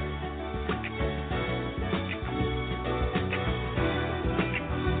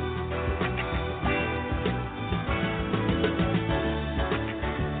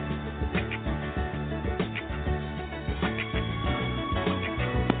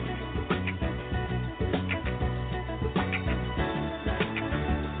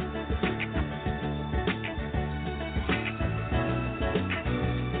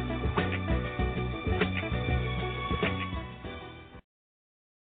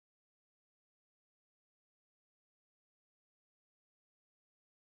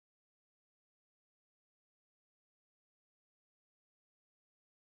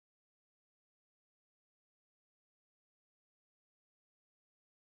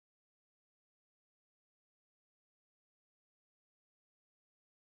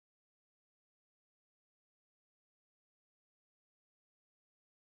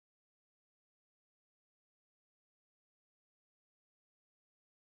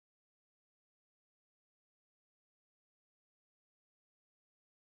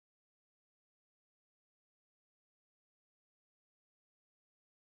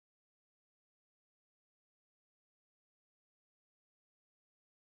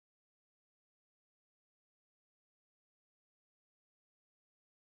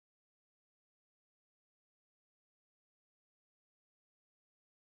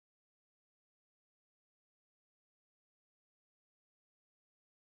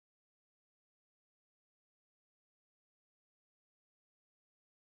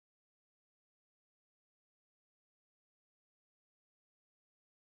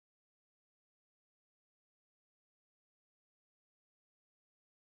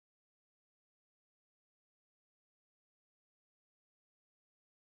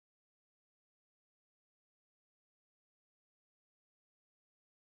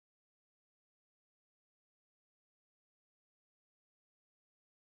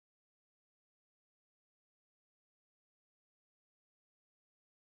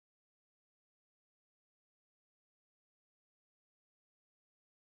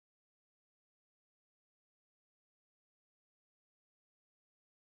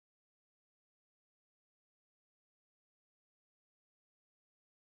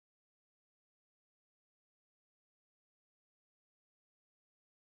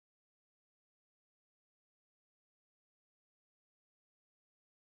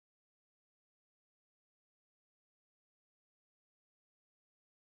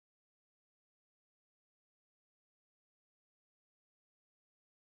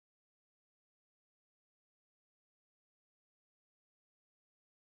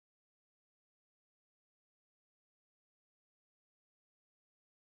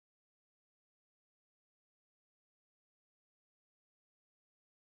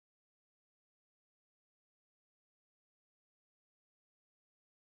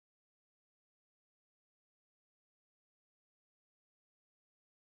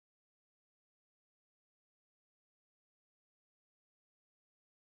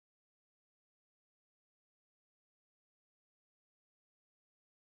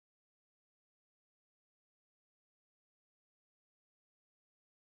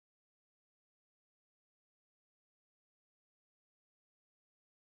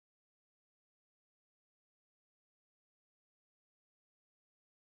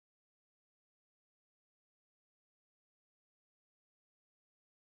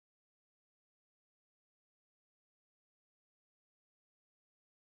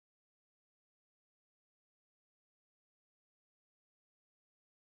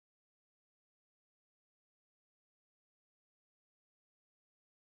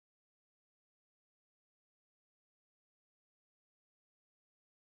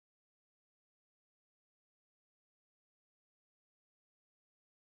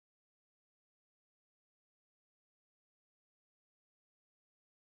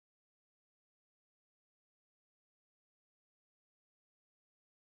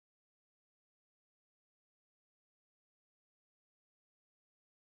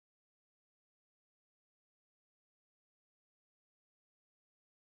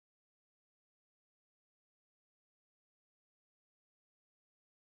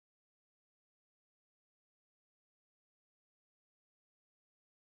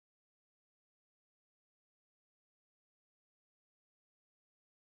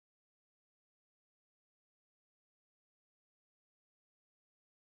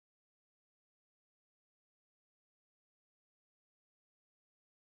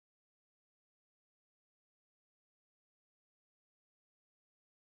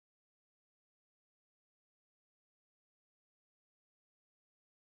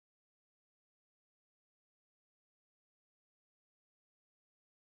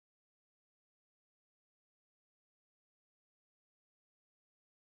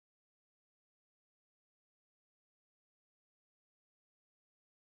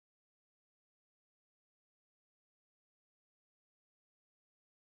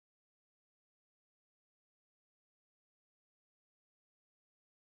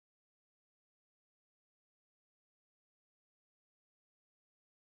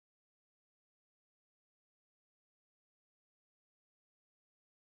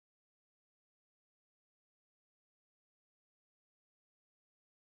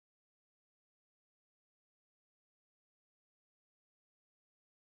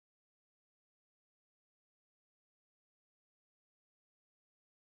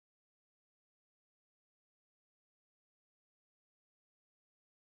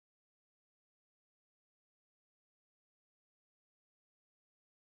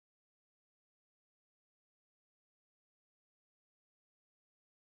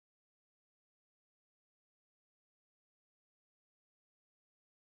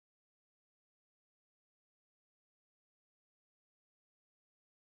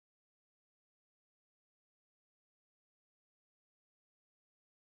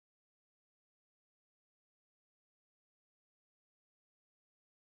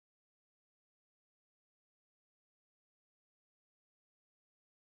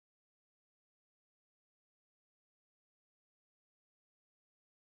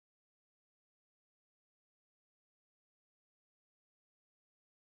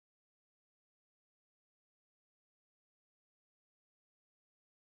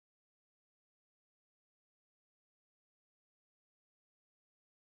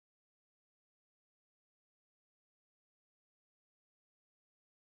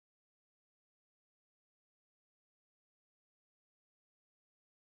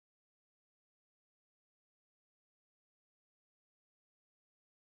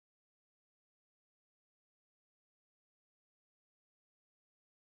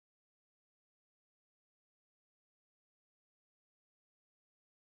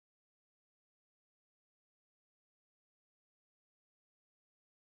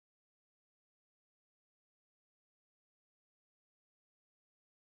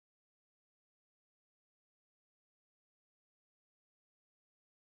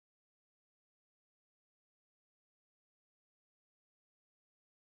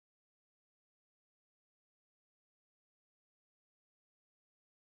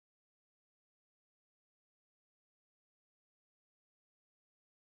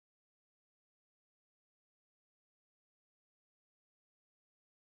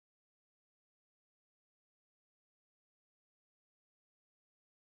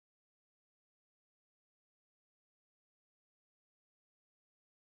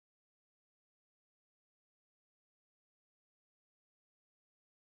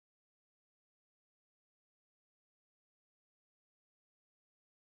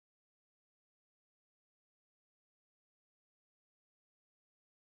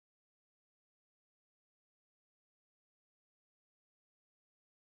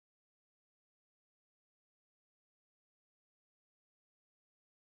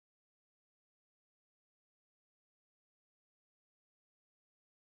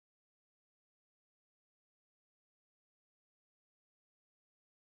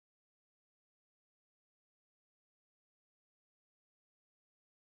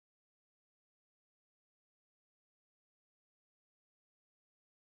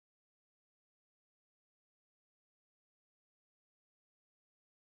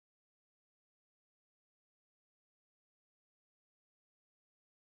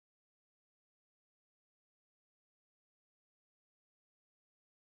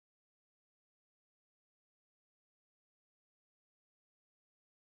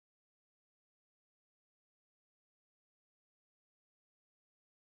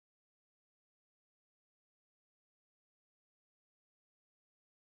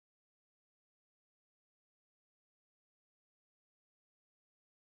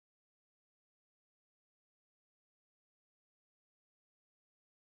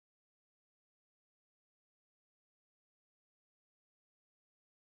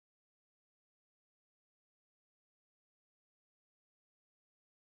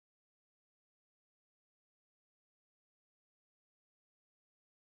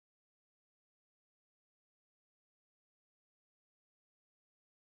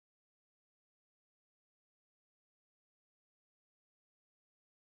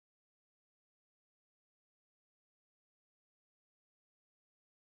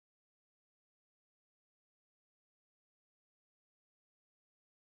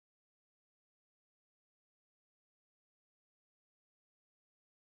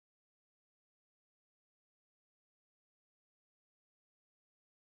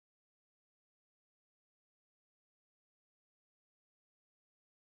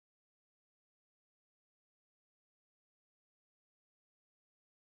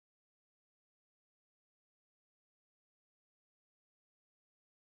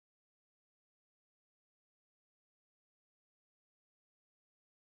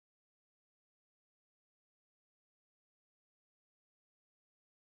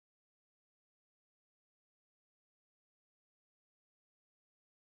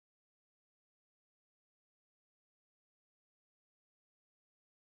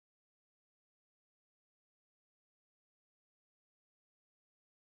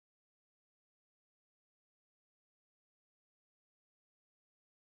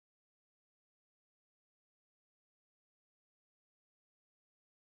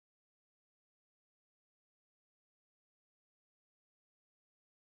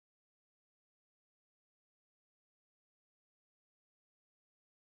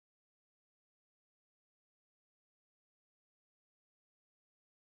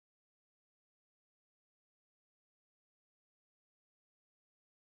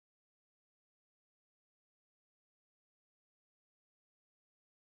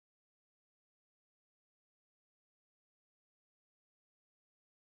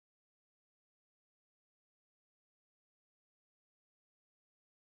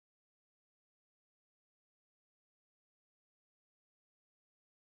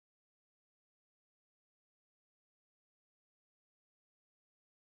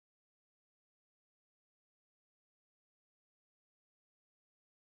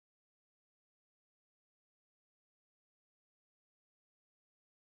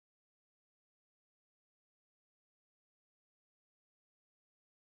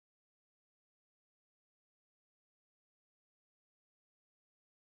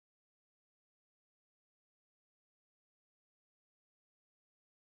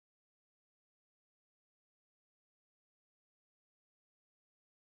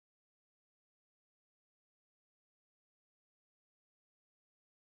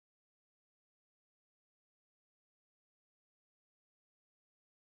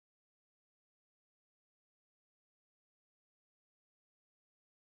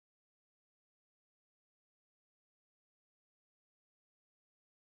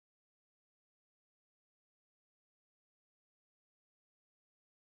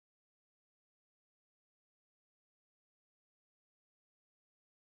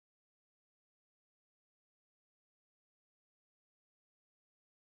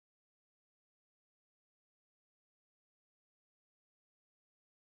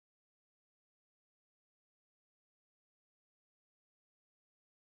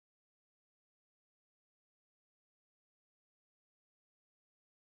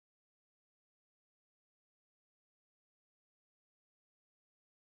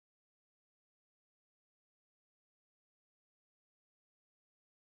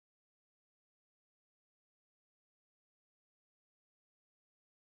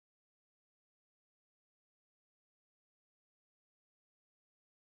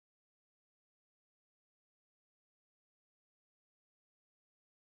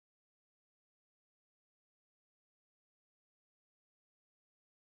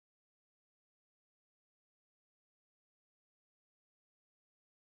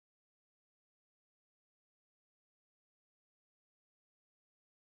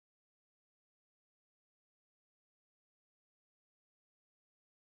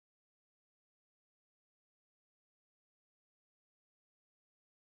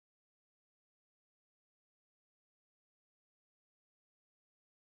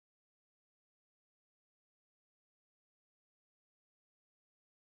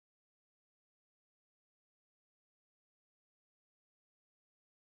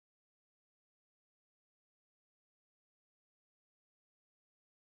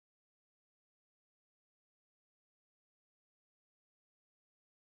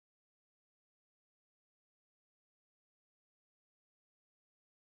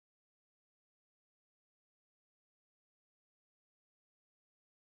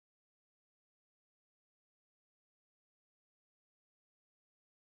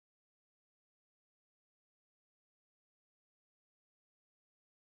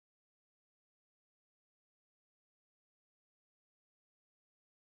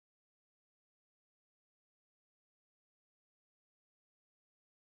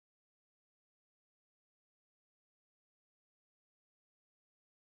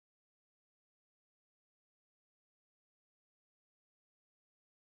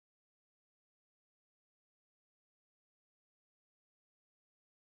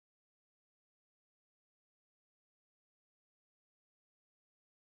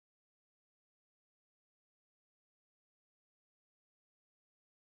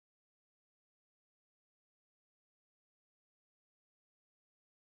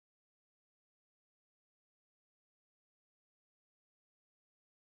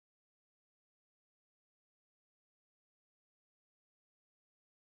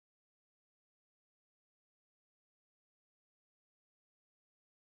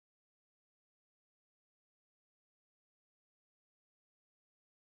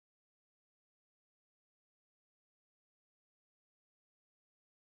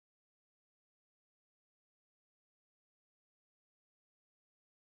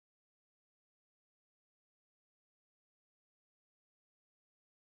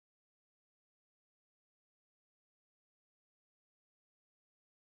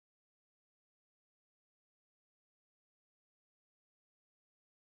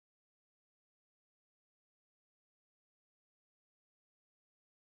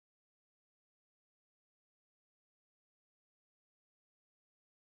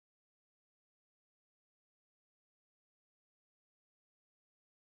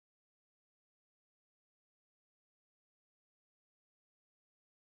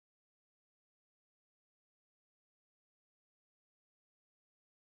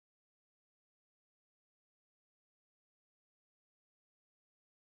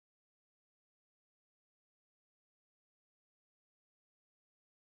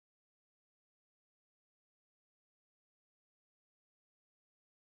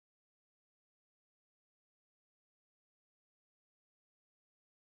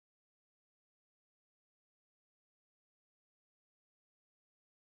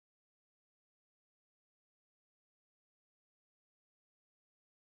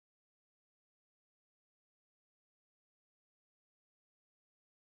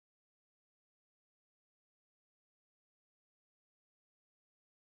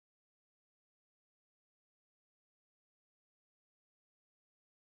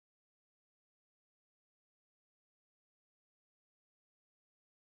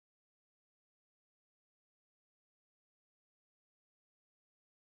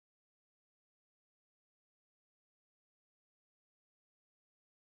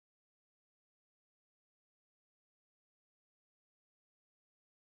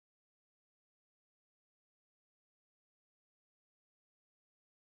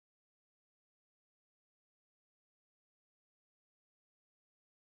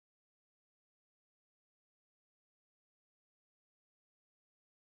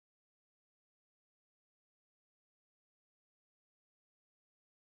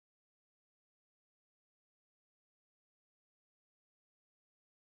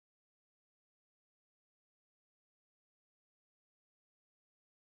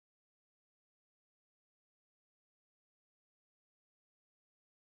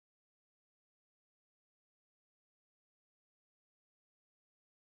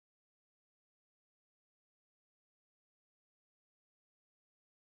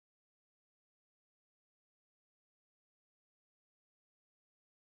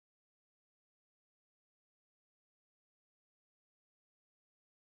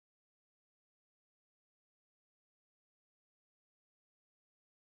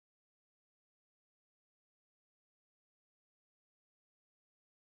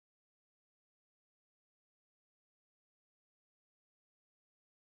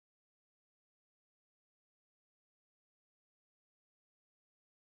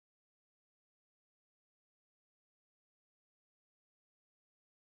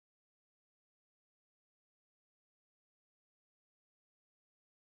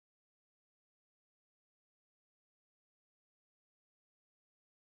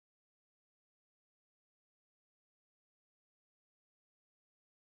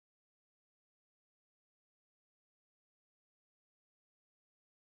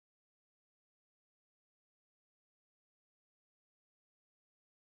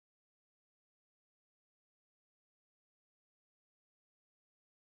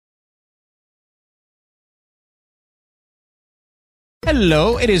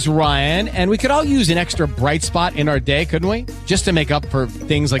 Hello, it is Ryan, and we could all use an extra bright spot in our day, couldn't we? Just to make up for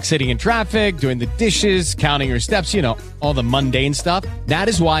things like sitting in traffic, doing the dishes, counting your steps, all the mundane stuff. That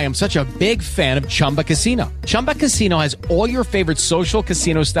is why I'm such a big fan of Chumba Casino. Chumba Casino has all your favorite social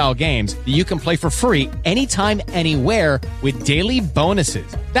casino-style games that you can play for free anytime, anywhere with daily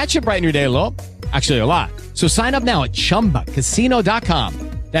bonuses. That should brighten your day a little. Actually, a lot. So sign up now at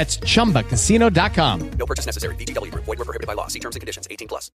ChumbaCasino.com. That's ChumbaCasino.com. No purchase necessary. VGW Group. Void where prohibited by law. See terms and conditions. 18+.